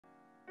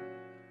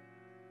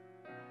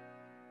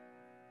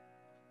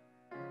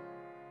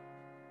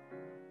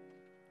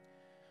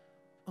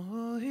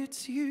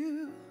it's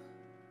you.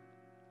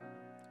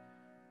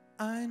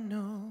 I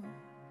know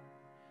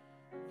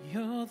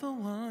you're the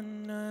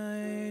one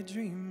I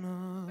dream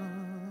of.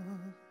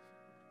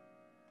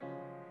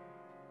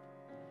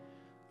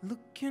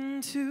 Look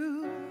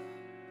into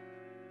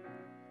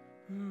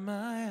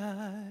my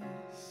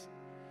eyes,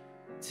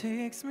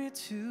 takes me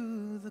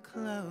to the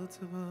clouds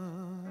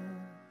above.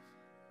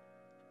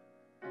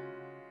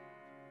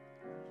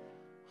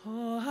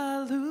 Oh,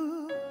 I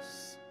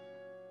lose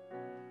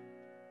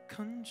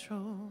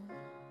control,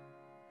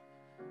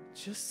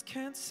 just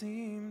can't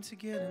seem to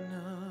get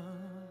enough.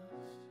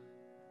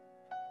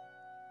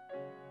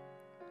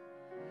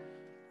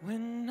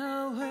 When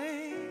I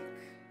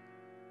wake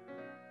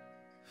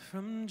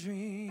from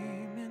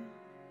dreaming,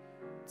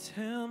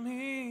 tell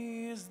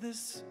me, is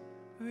this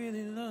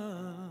really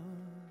love?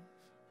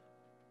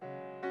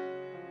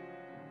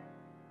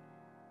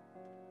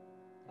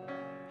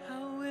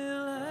 How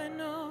will I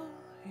know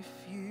if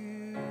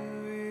you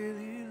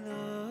really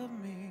love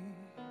me?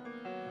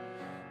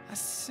 I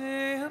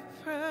say a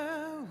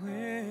prayer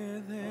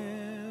with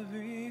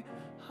every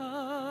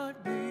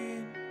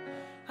heartbeat.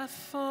 I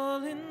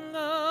fall in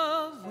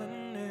love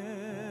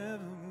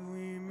whenever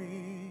we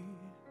meet.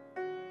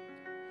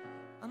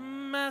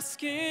 I'm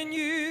asking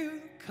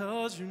you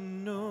 'cause you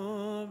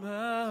know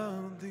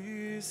about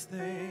these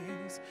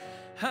things.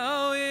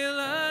 How will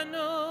I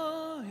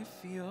know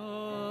if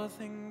you're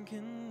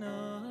thinking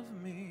of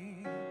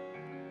me?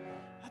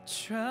 I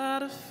try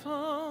to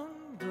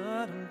phone,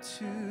 but I'm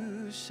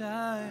too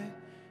shy,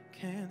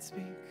 can't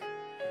speak.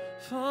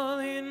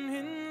 Falling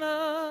in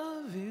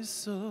love is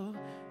so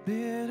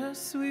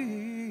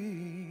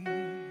bittersweet.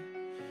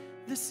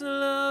 This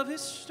love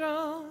is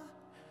strong,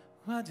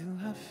 why do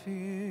I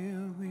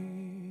feel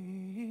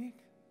weak?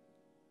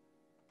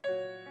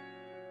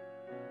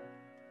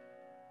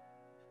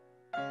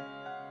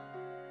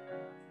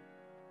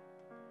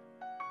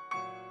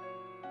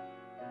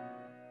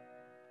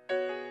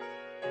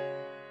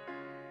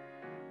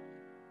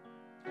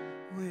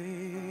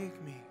 Wake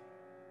me,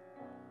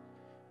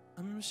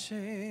 I'm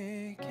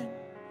shaking.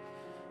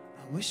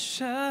 I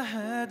wish I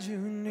had you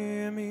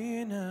near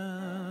me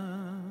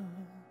now.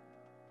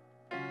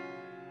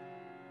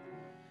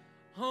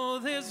 Oh,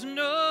 there's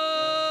no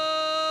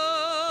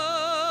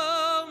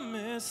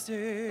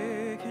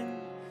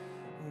mistaking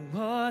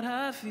what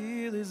I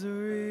feel is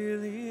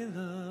really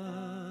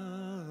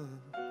love.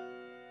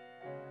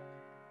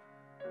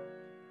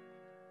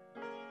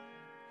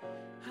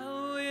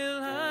 How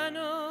will I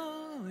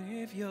know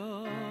if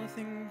you're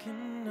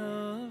thinking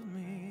of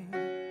me?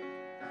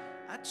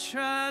 I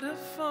try to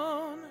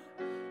phone,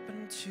 but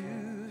I'm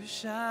too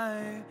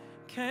shy,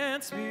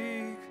 can't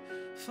speak.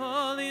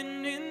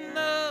 Falling in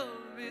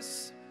love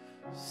is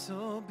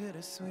so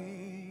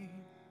bittersweet.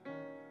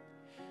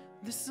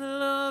 This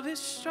love is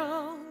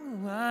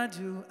strong, why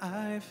do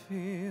I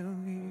feel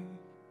weak?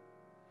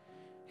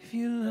 If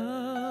you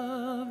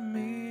love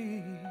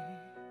me,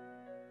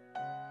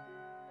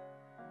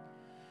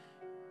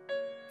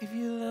 if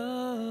you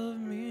love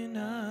me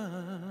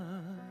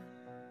not,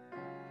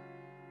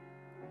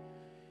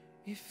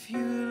 if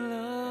you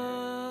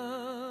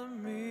love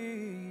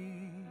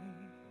me,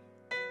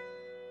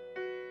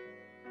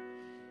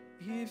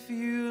 if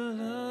you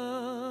love